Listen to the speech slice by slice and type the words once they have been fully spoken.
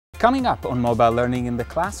Coming up on Mobile Learning in the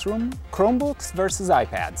Classroom, Chromebooks versus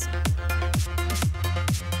iPads.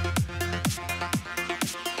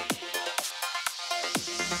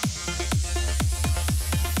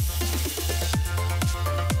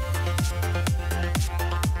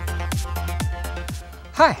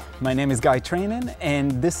 Hi, my name is Trainin,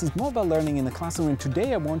 and this is Mobile Learning in the Classroom, and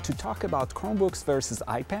today I want to talk about Chromebooks versus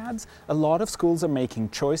iPads. A lot of schools are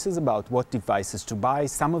making choices about what devices to buy.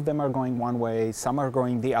 Some of them are going one way, some are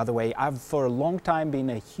going the other way. I've for a long time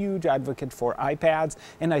been a huge advocate for iPads,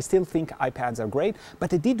 and I still think iPads are great,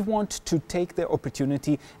 but I did want to take the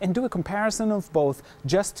opportunity and do a comparison of both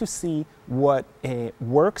just to see what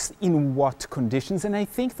works in what conditions, and I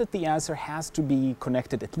think that the answer has to be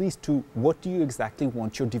connected at least to what do you exactly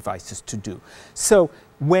want your devices to do. So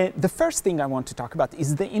the first thing I want to talk about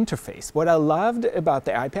is the interface. What I loved about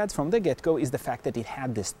the iPads from the get-go is the fact that it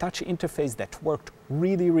had this touch interface that worked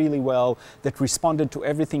really, really well, that responded to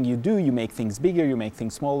everything you do. You make things bigger, you make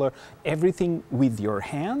things smaller, everything with your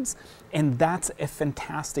hands. And that's a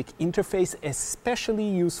fantastic interface, especially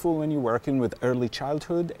useful when you're working with early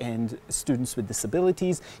childhood and students with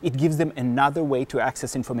disabilities. It gives them another way to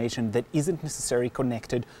access information that isn't necessarily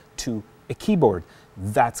connected to a keyboard.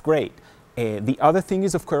 That's great. The other thing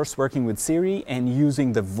is, of course, working with Siri and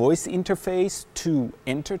using the voice interface to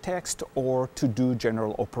enter text or to do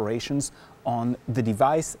general operations on the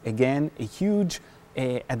device. Again, a huge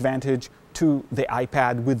advantage to the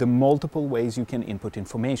iPad with the multiple ways you can input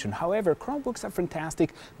information. However, Chromebooks are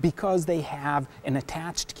fantastic because they have an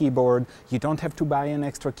attached keyboard. You don't have to buy an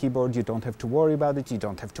extra keyboard, you don't have to worry about it, you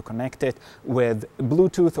don't have to connect it with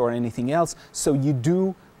Bluetooth or anything else. So you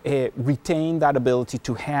do retain that ability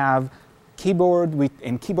to have keyboard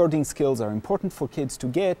and keyboarding skills are important for kids to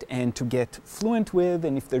get and to get fluent with,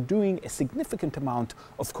 and if they're doing a significant amount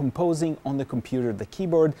of composing on the computer, the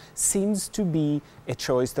keyboard seems to be a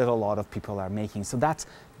choice that a lot of people are making. So that's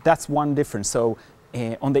one difference. So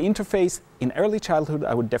on the interface, in early childhood,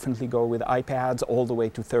 I would definitely go with iPads all the way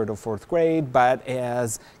to 3rd or 4th grade, but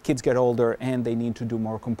as kids get older and they need to do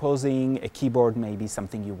more composing, a keyboard may be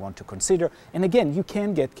something you want to consider. And again, you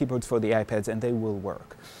can get keyboards for the iPads and they will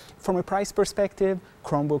work. From a price perspective,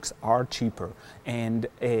 Chromebooks are cheaper, and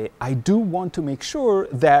I do want to make sure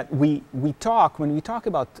that when we talk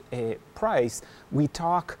about price, we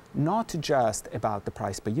talk not just about the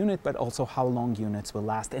price per unit, but also how long units will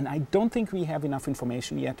last. And I don't think we have enough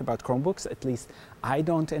information yet about Chromebooks, at least I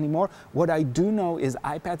don't anymore. What I do know is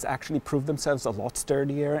iPads actually prove themselves a lot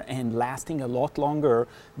sturdier and lasting a lot longer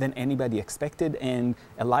than anybody expected, and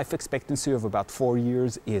a life expectancy of about 4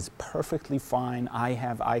 years is perfectly fine. I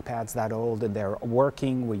have iPads that old and they're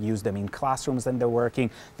working. We use them in classrooms and they're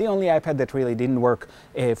working. The only iPad that really didn't work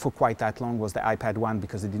for quite that long was the iPad 1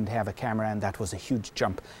 because it didn't have a camera, and that was a huge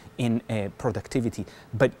jump in productivity.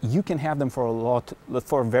 But you can have them for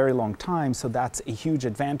a very long time, so that's a huge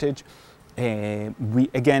advantage.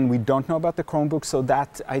 We don't know about the Chromebook, so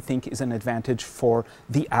that I think is an advantage for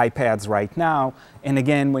the iPads right now. And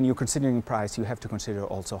again, when you're considering price, you have to consider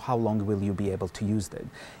also how long will you be able to use it.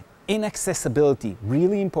 In accessibility,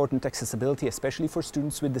 really important accessibility, especially for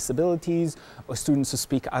students with disabilities or students who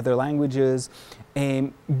speak other languages.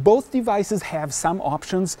 Both devices have some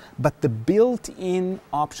options, but the built-in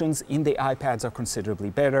options in the iPads are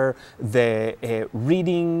considerably better. The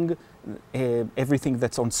reading, everything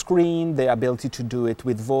that's on screen, the ability to do it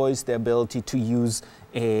with voice, the ability to use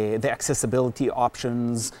the accessibility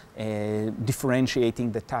options,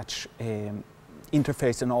 differentiating the touch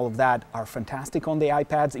interface and all of that are fantastic on the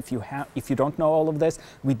iPads. If you don't know all of this,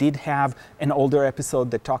 we did have an older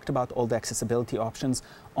episode that talked about all the accessibility options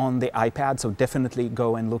on the iPad, so definitely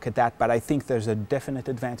go and look at that. But I think there's a definite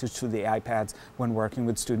advantage to the iPads when working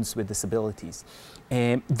with students with disabilities.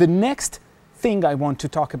 The next thing I want to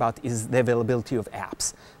talk about is the availability of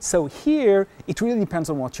apps. So here, it really depends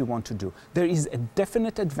on what you want to do. There is a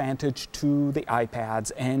definite advantage to the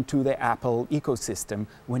iPads and to the Apple ecosystem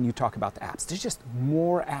when you talk about apps. There's just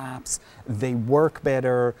more apps, they work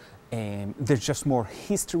better, there's just more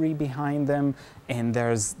history behind them, and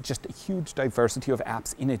there's just a huge diversity of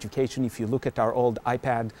apps in education. If you look at our old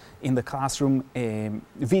iPad in the classroom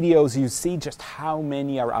videos, you see just how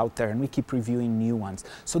many are out there, and we keep reviewing new ones.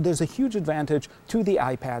 So there's a huge advantage to the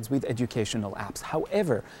iPads with educational apps.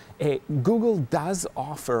 However, Google does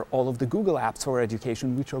offer all of the Google apps for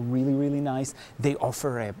education, which are really, really nice. They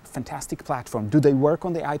offer a fantastic platform. Do they work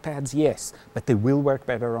on the iPads? Yes, but they will work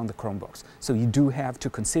better on the Chromebooks. So you do have to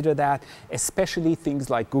consider that, especially things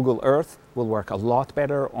like Google Earth will work a lot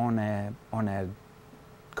better on a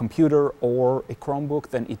computer or a Chromebook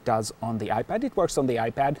than it does on the iPad. It works on the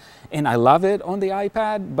iPad, and I love it on the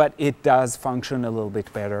iPad, but it does function a little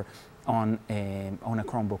bit better on a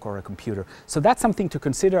Chromebook or a computer. So that's something to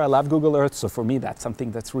consider. I love Google Earth, so for me that's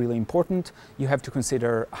something that's really important. You have to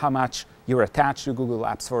consider how much you're attached to Google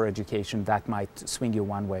Apps for Education. That might swing you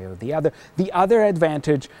one way or the other. The other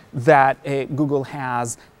advantage that Google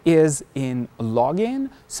has is in login.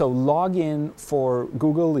 So login for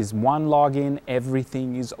Google is one login,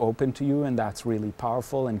 everything is open to you, and that's really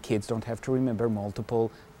powerful, and kids don't have to remember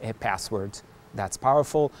multiple passwords. That's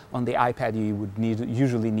powerful. On the iPad, you would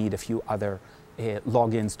usually need a few other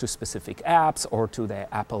logins to specific apps or to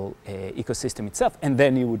the Apple ecosystem itself, and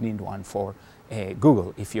then you would need one for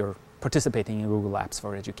Google if you're participating in Google Apps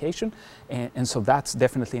for Education, and so that's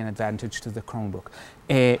definitely an advantage to the Chromebook.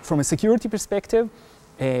 From a security perspective,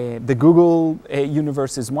 the Google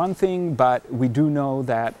universe is one thing, but we do know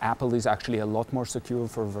that Apple is actually a lot more secure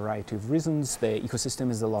for a variety of reasons. The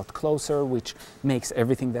ecosystem is a lot closer, which makes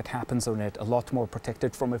everything that happens on it a lot more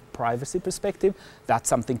protected from a privacy perspective. That's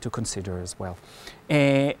something to consider as well.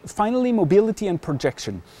 Finally, mobility and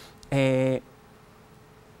projection.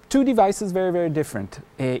 Two devices, very, very different.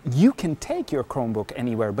 You can take your Chromebook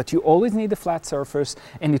anywhere, but you always need a flat surface,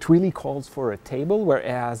 and it really calls for a table,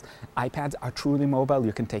 whereas iPads are truly mobile.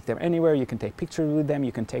 You can take them anywhere, you can take pictures with them,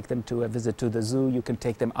 you can take them to a visit to the zoo, you can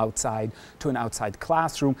take them outside to an outside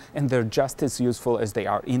classroom, and they're just as useful as they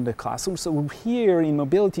are in the classroom. So here in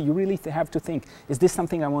mobility, you really have to think, is this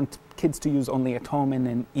something I want kids to use only at home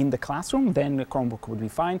and in the classroom? Then a Chromebook would be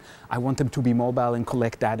fine. I want them to be mobile and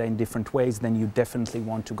collect data in different ways. Then you definitely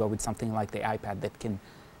want to go with something like the iPad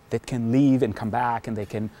that can leave and come back, and they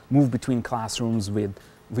can move between classrooms with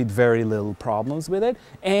very little problems with it.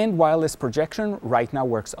 And wireless projection right now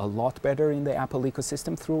works a lot better in the Apple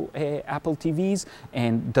ecosystem through Apple TVs,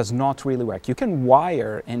 and does not really work. You can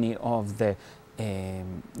wire any of the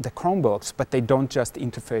Chromebooks, but they don't just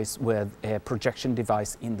interface with a projection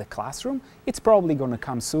device in the classroom. It's probably going to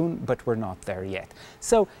come soon, but we're not there yet.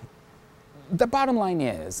 So the bottom line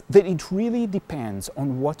is that it really depends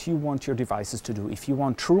on what you want your devices to do. If you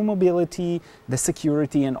want true mobility, the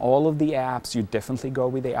security, and all of the apps, you definitely go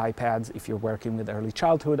with the iPads. If you're working with early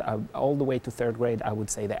childhood, all the way to 3rd grade, I would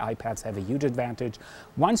say the iPads have a huge advantage.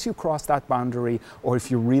 Once you cross that boundary, or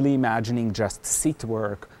if you're really imagining just sit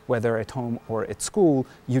work, whether at home or at school,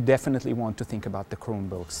 you definitely want to think about the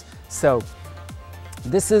Chromebooks. So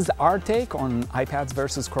this is our take on iPads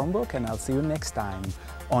versus Chromebook, and I'll see you next time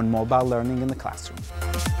on mobile learning in the classroom.